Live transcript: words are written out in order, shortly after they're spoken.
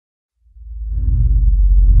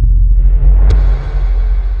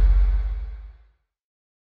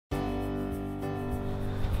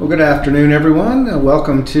Good afternoon, everyone.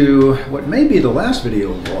 Welcome to what may be the last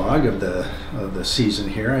video blog of the season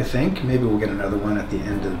here. I think maybe we'll get another one at the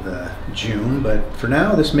end of June, but for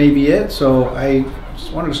now this may be it. So I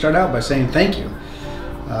just wanted to start out by saying thank you.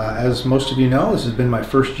 As most of you know, this has been my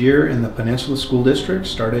first year in the Peninsula School District.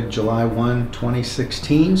 Started July 1,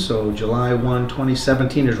 2016, so July 1,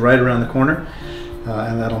 2017 is right around the corner.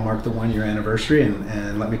 And that'll mark the one-year anniversary,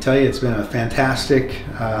 and let me tell you, it's been a fantastic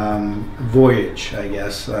voyage, I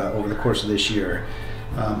guess, over the course of this year.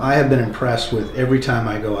 I have been impressed with every time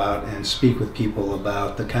I go out and speak with people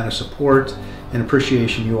about the kind of support and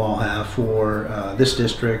appreciation you all have for this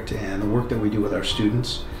district and the work that we do with our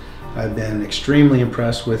students. I've been extremely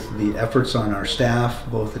impressed with the efforts on our staff,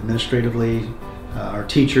 both administratively, our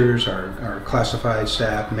teachers, our classified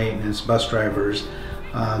staff, maintenance, bus drivers.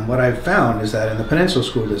 What I've found is that in the Peninsula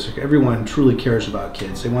School District, everyone truly cares about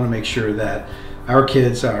kids. They want to make sure that our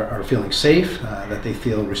kids are feeling safe, that they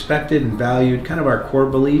feel respected and valued, kind of our core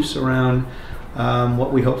beliefs around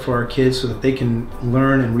what we hope for our kids so that they can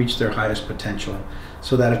learn and reach their highest potential.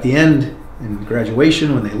 So that at the end, in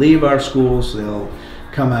graduation, when they leave our schools, they'll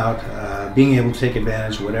come out being able to take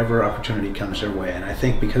advantage of whatever opportunity comes their way. And I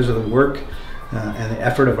think because of the work and the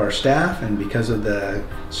effort of our staff, and because of the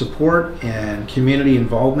support and community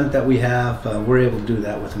involvement that we have, we're able to do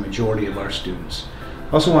that with the majority of our students.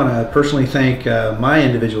 I also want to personally thank my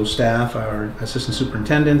individual staff, our assistant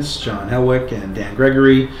superintendents, John Helwick and Dan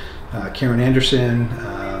Gregory, Karen Anderson,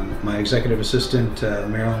 my executive assistant,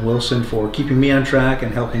 Marilyn Wilson, for keeping me on track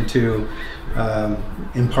and helping to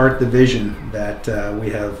impart the vision that we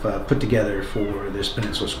have put together for this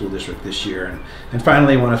Peninsula School District this year. And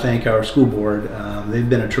finally, I want to thank our school board. They've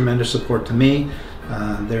been a tremendous support to me.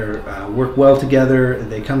 They work well together,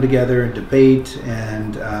 they come together, debate,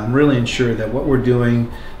 and really ensure that what we're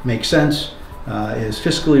doing makes sense, is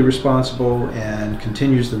fiscally responsible, and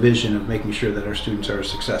continues the vision of making sure that our students are as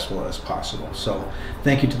successful as possible. So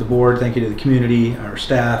thank you to the board, thank you to the community, our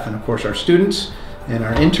staff, and of course our students and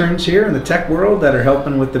our interns here in the tech world that are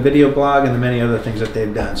helping with the video blog and the many other things that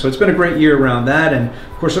they've done. So it's been a great year around that, and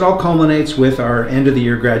of course it all culminates with our end of the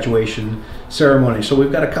year graduation ceremony. So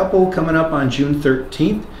we've got a couple coming up on June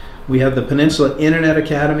 13th. We have the Peninsula Internet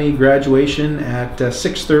Academy graduation at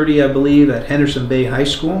 6:30, I believe, at Henderson Bay High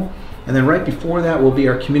School. And then right before that will be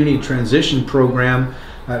our community transition program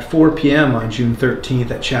at 4 p.m. on June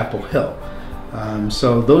 13th at Chapel Hill.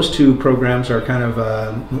 So those two programs are kind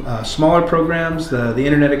of smaller programs. The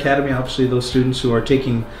Internet Academy, obviously those students who are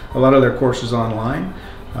taking a lot of their courses online.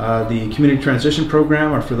 The community transition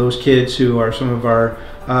program are for those kids who are some of our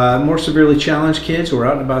more severely challenged kids who are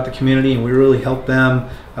out and about the community, and we really help them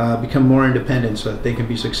become more independent so that they can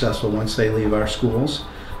be successful once they leave our schools.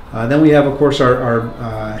 Then we have, of course,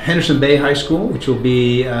 our Henderson Bay High School, which will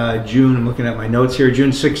be June, I'm looking at my notes here,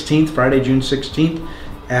 June 16th, Friday, June 16th,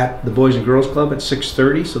 at the Boys and Girls Club at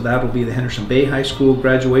 6:30. So that'll be the Henderson Bay High School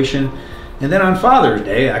graduation. And then on Father's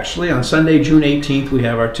Day, actually, on Sunday, June 18th, we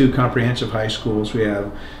have our two comprehensive high schools. We have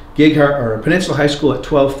Peninsula High School at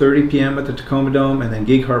 12:30 p.m. at the Tacoma Dome, and then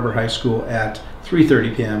Gig Harbor High School at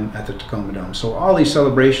 3:30 p.m. at the Tacoma Dome. So all these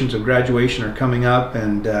celebrations of graduation are coming up,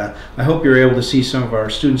 and I hope you're able to see some of our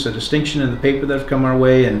students of distinction in the paper that have come our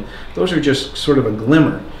way, and those are just sort of a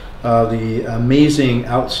glimmer of the amazing,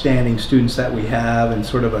 outstanding students that we have, and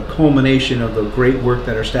sort of a culmination of the great work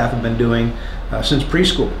that our staff have been doing since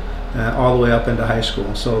preschool. All the way up into high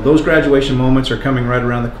school. So those graduation moments are coming right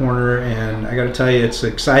around the corner, and I got to tell you, it's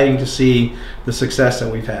exciting to see the success that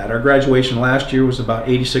we've had. Our graduation last year was about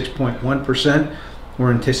 86.1%.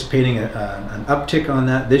 We're anticipating an uptick on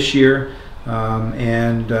that this year,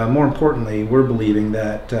 and more importantly, we're believing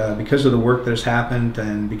that because of the work that has happened,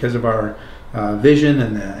 and because of our vision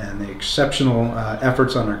and the exceptional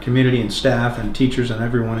efforts on our community and staff and teachers and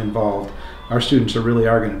everyone involved, our students really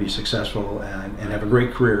are going to be successful and have a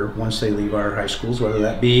great career once they leave our high schools, whether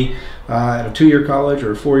that be at a 2-year college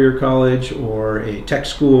or a 4-year college or a tech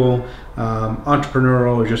school,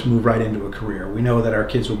 entrepreneurial, or just move right into a career. We know that our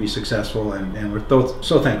kids will be successful, and we're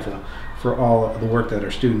so thankful for all the work that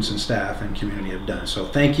our students and staff and community have done. So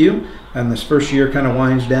thank you. And this first year kind of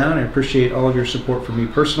winds down. I appreciate all of your support for me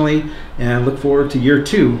personally, and look forward to year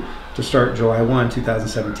 2 to start July 1,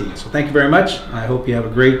 2017. So thank you very much. I hope you have a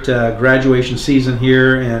great graduation season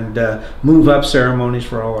here, and move up ceremonies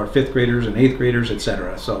for all our 5th graders and 8th graders,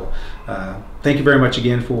 etc. So thank you very much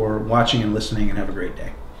again for watching and listening, and have a great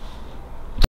day.